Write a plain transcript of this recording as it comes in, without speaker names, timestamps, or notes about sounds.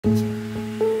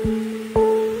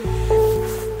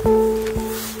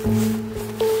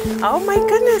Oh my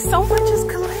goodness, so much is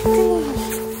collecting.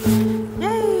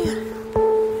 Yay.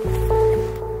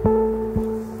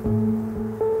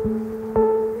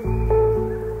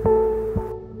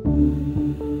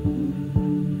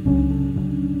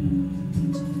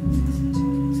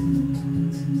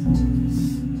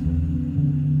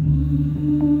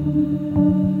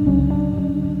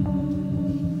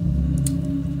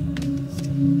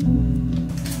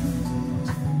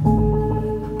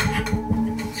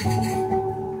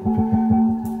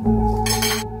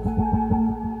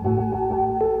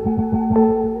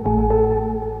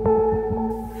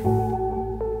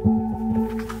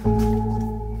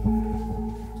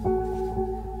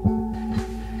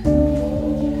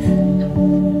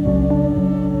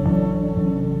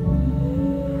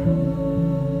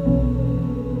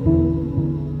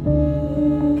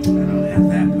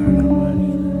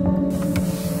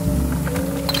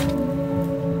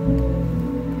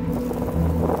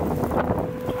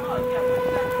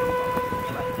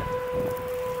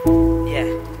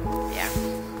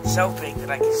 So big that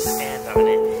I can stand on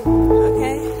it.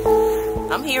 Okay.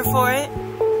 I'm here for it.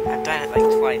 I've done it like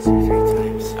twice or 3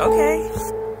 times. Okay.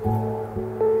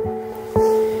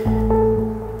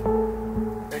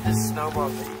 They're just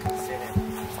snowballs that you can sit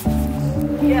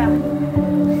in. Yeah.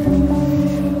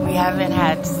 We haven't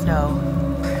had snow.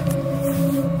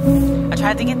 I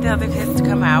tried to get the other kids to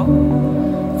come out.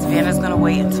 Savannah's gonna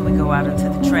wait until we go out into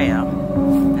the trail.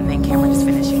 And then Cameron is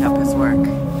finishing up his work.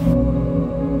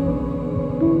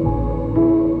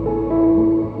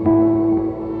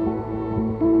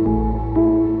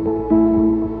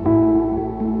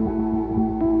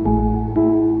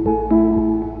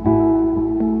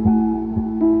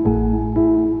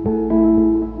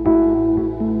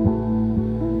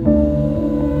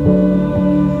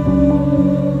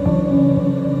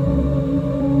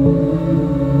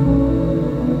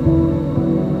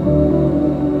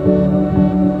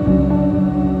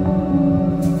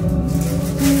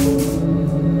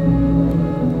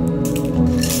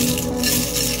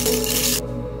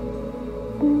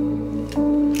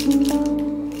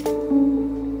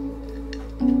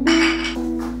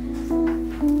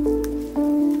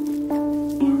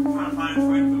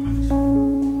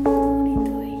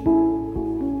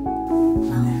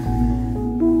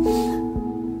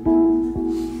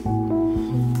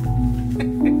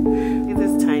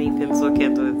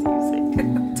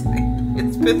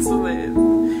 Pencil is.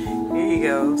 Here you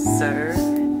go, sir.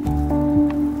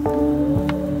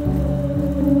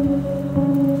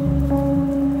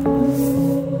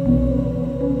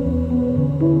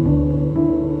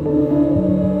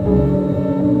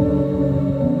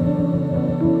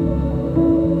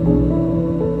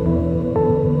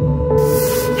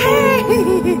 Hey!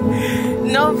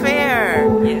 No fair.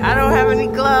 I don't have any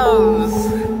gloves.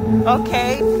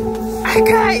 Okay. I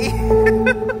got you.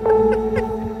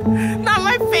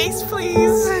 Face,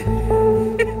 please.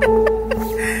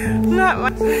 Not my.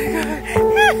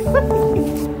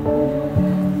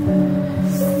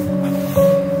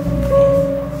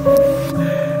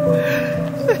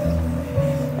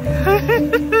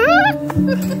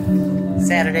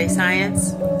 Saturday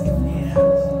science? Yeah.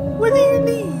 What do you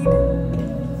need?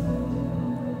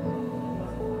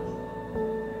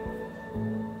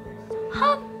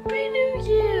 Happy New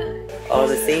Year! All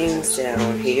the things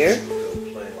down here.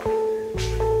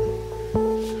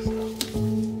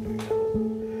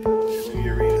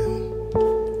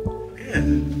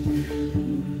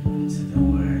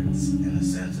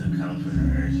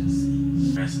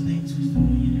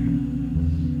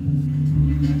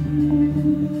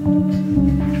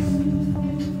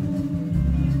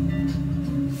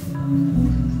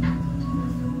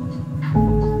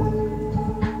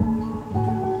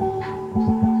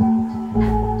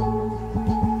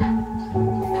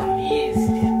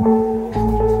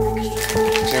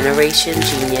 Generation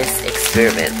Genius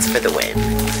experiments for the win.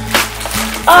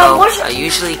 So I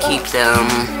usually keep them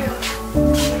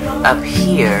up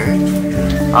here.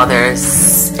 All their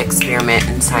experiment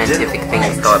and scientific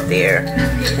things go up there.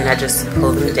 And I just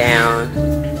pull them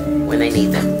down when I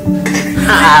need them.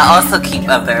 I also keep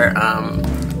other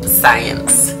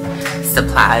science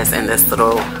supplies in this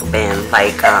little bin,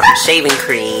 like shaving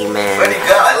cream and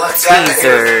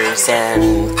tweezers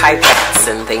and pipettes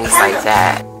and things like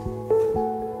that.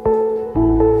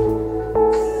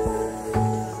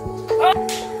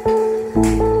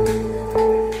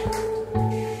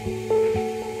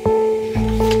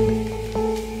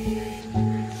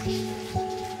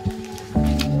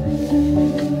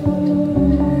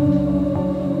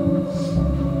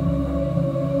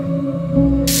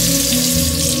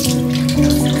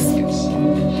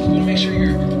 Make sure you're